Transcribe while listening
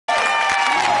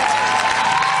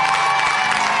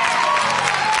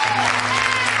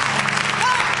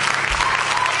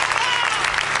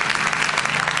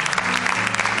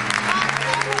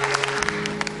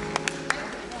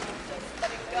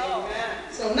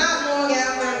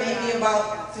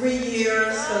about 3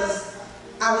 years because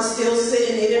I was still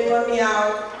sitting. They didn't run me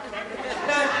out.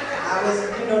 I was,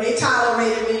 they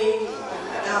tolerated me.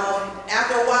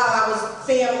 After a while, I was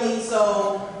family,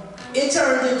 so it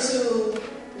turned into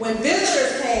when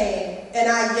visitors came and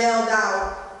I yelled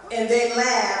out and they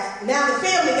laughed. Now the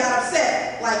family got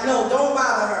upset. Like, no, don't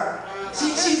bother her.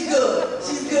 She's good.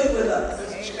 She's good with us.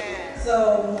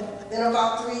 So then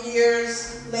about 3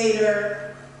 years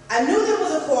later, I knew there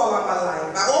was a call on my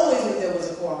life. I always knew there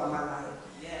was a call on my life.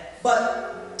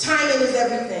 But timing is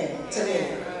everything to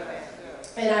me.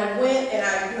 And I went and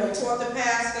I, talked to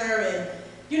pastor and,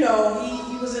 he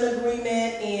was in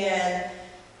agreement and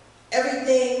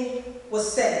everything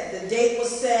was set. The date was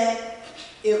set.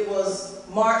 It was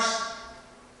March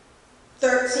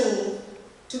 13th,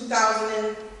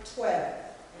 2012.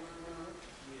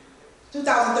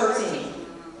 2013.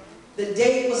 The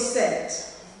date was set.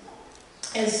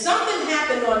 And something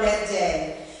happened on that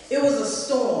day. It was a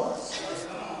storm.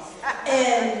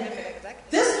 And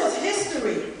this was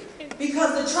history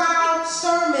because the trial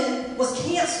sermon was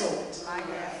canceled.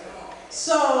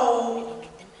 So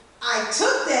I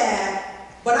took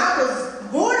that, but I was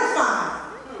mortified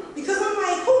because I'm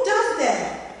like, who does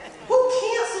that? Who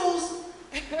cancels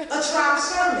a trial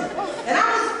sermon? And I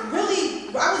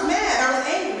was mad, I was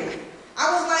angry. I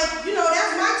was like,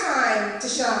 that's my time to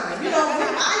shine.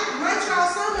 My trial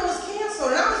sermon was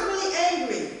canceled and I was really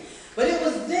angry. But it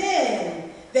was then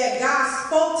that God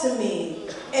spoke to me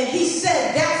and he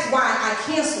said, that's why I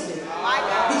canceled it.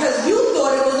 Because you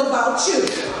thought it was about you.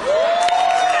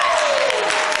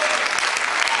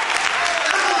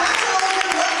 I told him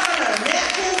what kind of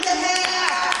napkins to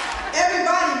have.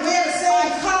 Everybody wear the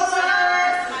same color.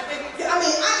 I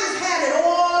just had it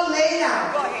all laid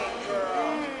out.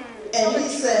 And he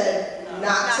said,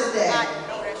 not today.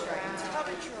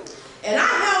 And I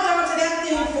held on to that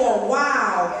thing for a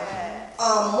while.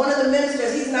 One of the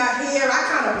ministers, he's not here. I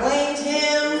kind of blamed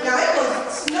him. Now, it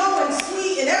was snowing,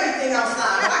 sleet, and everything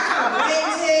outside. But I kind of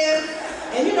blamed him.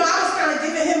 And, I was kind of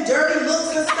giving him dirty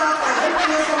looks and stuff, like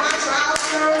everything for my trial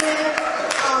sermon.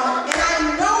 And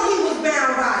I know he was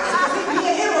bound by it, because me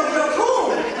and him were real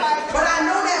cool. But I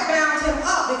know that bound him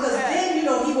up, because then,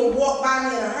 he would walk by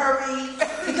me in a hurry.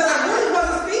 Because I really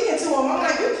wasn't speaking to him. I'm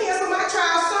like, you canceled my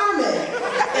trial sermon.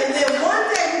 And then one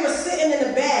day we were sitting in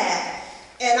the back,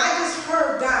 and I just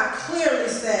heard God clearly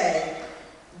say,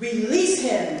 release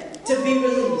him to be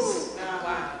released.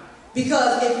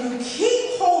 Because if you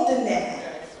keep holding that,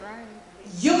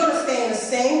 you're going to stay in the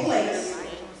same place,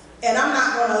 and I'm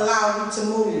not going to allow you to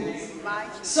move.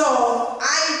 So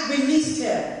I released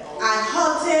him. I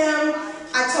hugged him.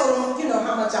 I told him,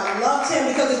 how much I loved him,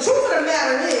 because the truth of the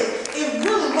matter is, it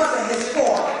really wasn't his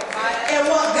fault. And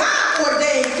what God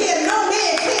ordained, no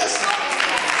man can stop.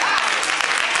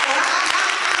 I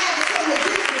had to come to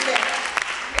grips with that.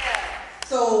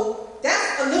 So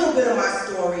that's a little bit of my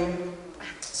story.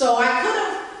 So I could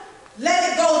have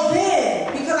let it go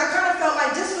then, because I kind of felt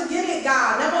like, just forget it,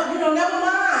 God. Never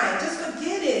mind. Just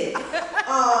forget it.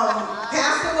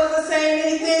 Pastor wasn't saying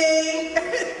anything,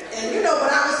 and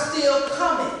but I was still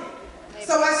coming.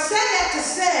 So I said that to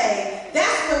say,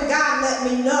 that's when God let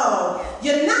me know,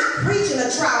 you're not preaching a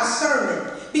trial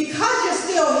sermon. Because you're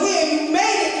still here, you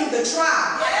made it through the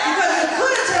trial. Because you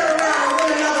could have turned around and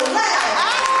went another way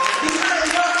behind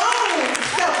your own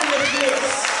selflessness.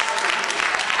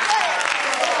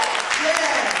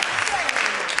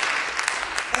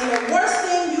 And the worst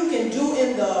thing you can do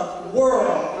in the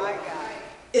world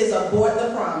is abort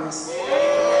the promise.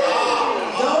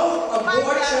 Don't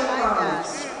abort your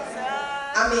promise.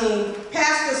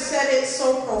 Pastor said it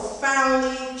so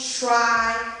profoundly,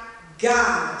 try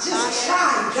God. Just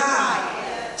try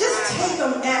God. Just take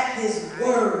him at his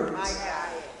word.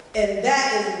 And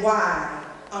that is why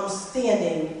I'm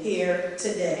standing here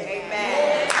today.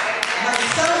 Amen. My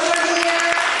sons are here.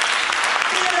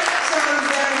 Sons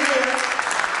are here.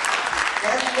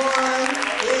 That's one.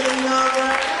 Here's another.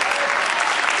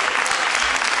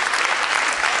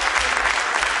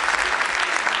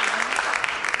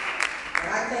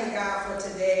 Thank God for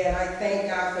today, and I thank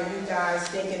God for you guys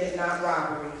thinking it not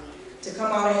robbery to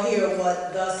come out and hear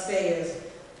what thus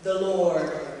saith the Lord.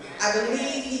 I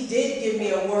believe he did give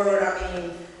me a word.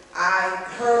 I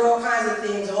heard all kinds of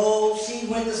things. Oh, she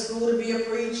went to school to be a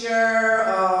preacher.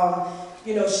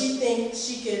 She thinks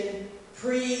she can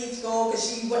preach, because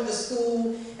she went to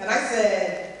school. And I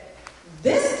said,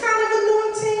 this kind of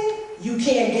anointing you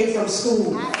can't get from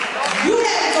school. You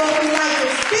had to go through life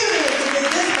experience to get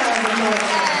this kind of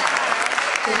anointing.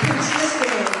 To preach this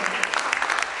thing.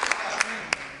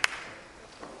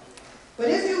 But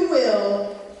if you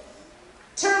will,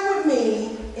 turn with me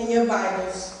in your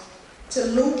Bibles to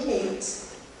Luke 8.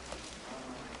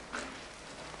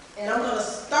 And I'm going to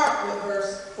start with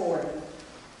verse 40.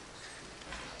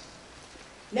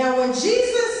 Now when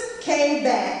Jesus came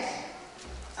back,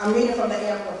 I'm reading from the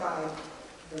Amplified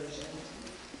version.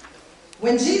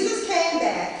 When Jesus came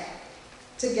back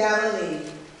to Galilee,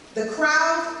 the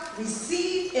crowd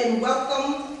received and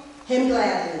welcomed him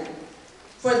gladly,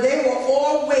 for they were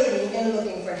all waiting and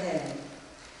looking for him.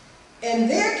 And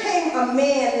there came a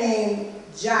man named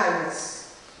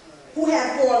Jairus, who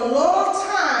had for a long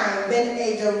time been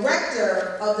a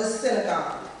director of the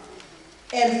synagogue.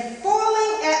 And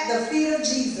falling at the feet of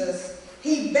Jesus,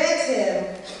 he begged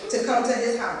him to come to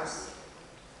his house.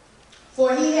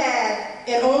 For he had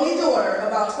an only daughter,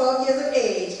 about 12 years of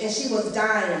age, and she was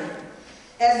dying.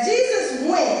 As Jesus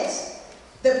went,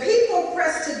 the people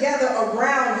pressed together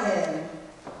around him,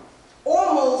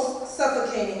 almost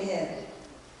suffocating him.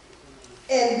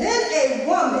 And then a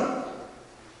woman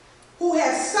who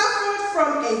had suffered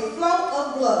from a flow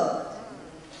of blood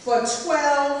for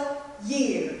 12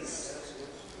 years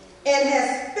and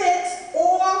has spent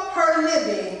all her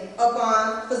living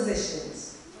upon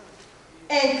physicians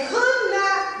and could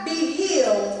not be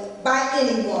healed by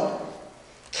anyone,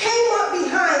 came up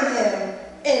behind him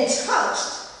and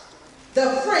touched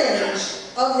the fringe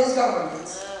of his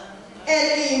garment.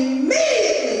 And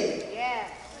immediately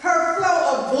her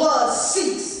flow of blood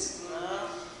ceased.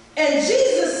 And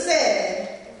Jesus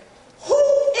said, "Who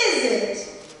is it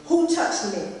who touched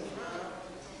me?"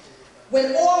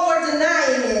 When all were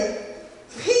denying it,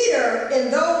 Peter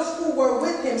and those who were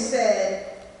with him said,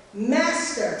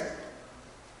 "Master,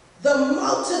 the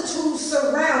multitude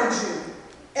surround you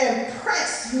and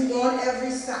press you on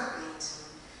every side."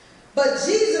 But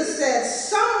Jesus said,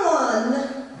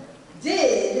 "Someone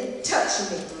did touch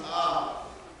me."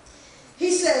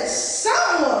 He said,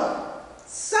 somebody,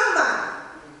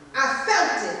 I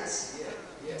felt it,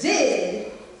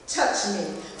 did touch me.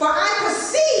 For I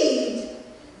perceived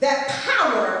that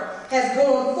power has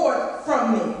gone forth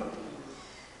from me.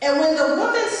 And when the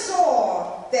woman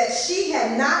saw that she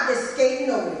had not escaped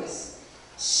notice,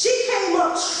 she came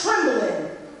up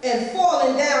trembling and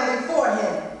falling down before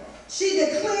him. She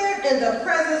declared in the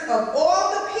presence of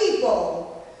all the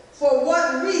people for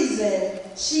what reason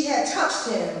she had touched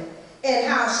him and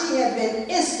how she had been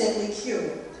instantly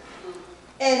cured.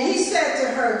 And he said to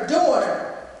her,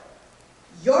 "Daughter,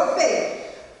 your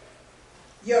faith,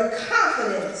 your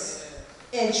confidence,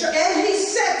 and he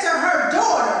said to her,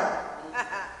 "Daughter,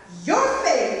 your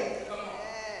faith,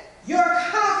 your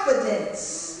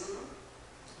confidence,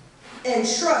 and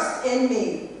trust in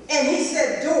me." And he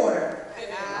said, "Daughter,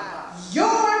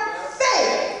 your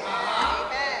faith,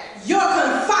 your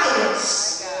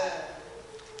confidence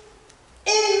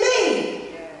in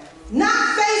me,"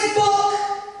 not Facebook,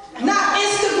 not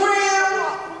Instagram,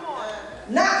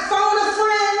 not phone a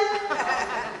friend,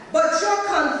 but your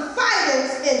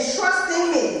confidence and trust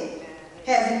in me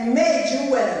has made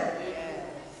you well.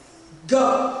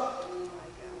 Go.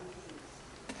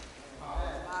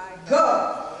 Go.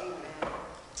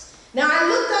 Now I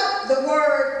looked up the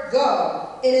word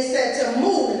go, and it said to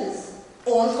move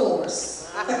on course.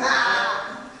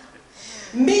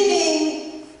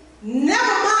 Meaning, never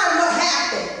mind what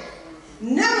happened.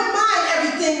 Never mind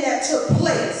everything that took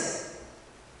place.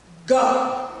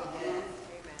 Go.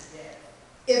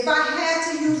 If I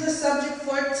had to use a subject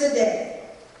for today,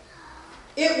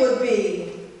 it would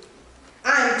be,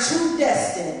 I'm too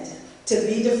destined to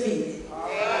be defeated.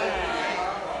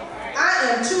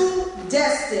 I am too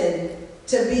destined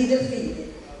to be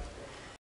defeated.